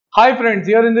Hi friends,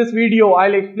 here in this video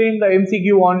I'll explain the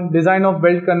MCQ on design of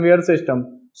belt conveyor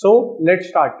system. So let's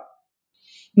start.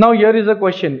 Now here is a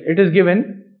question. It is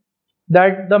given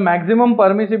that the maximum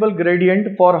permissible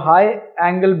gradient for high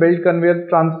angle belt conveyor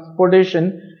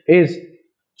transportation is.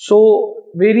 So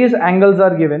various angles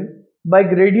are given. By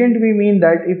gradient we mean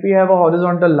that if we have a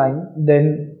horizontal line,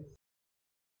 then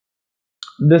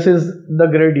this is the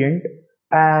gradient,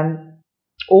 and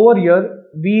over here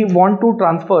we want to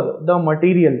transfer the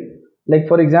material. Like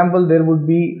for example, there would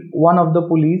be one of the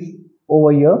pulleys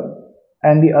over here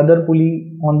and the other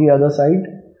pulley on the other side,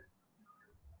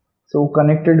 so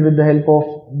connected with the help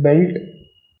of belt.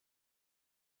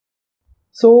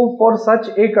 So for such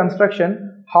a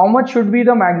construction, how much should be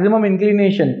the maximum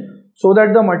inclination so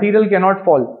that the material cannot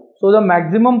fall? So the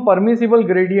maximum permissible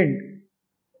gradient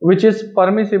which is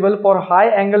permissible for high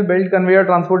angle belt conveyor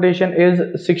transportation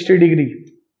is 60 degree.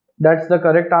 That's the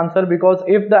correct answer, because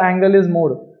if the angle is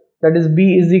more, that is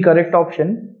B is the correct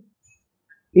option.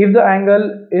 If the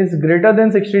angle is greater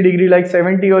than 60 degree, like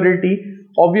 70 or 80,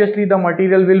 obviously the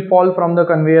material will fall from the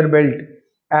conveyor belt,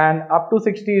 and up to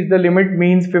 60 is the limit,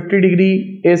 means 50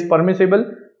 degree is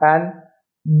permissible and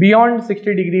beyond 60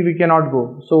 degree we cannot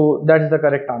go. So that's the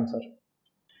correct answer.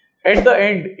 At the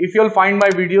end, if you'll find my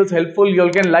videos helpful, you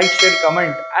can like, share,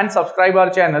 comment and subscribe our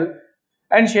channel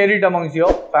and share it amongst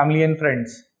your family and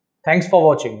friends. Thanks for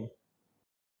watching.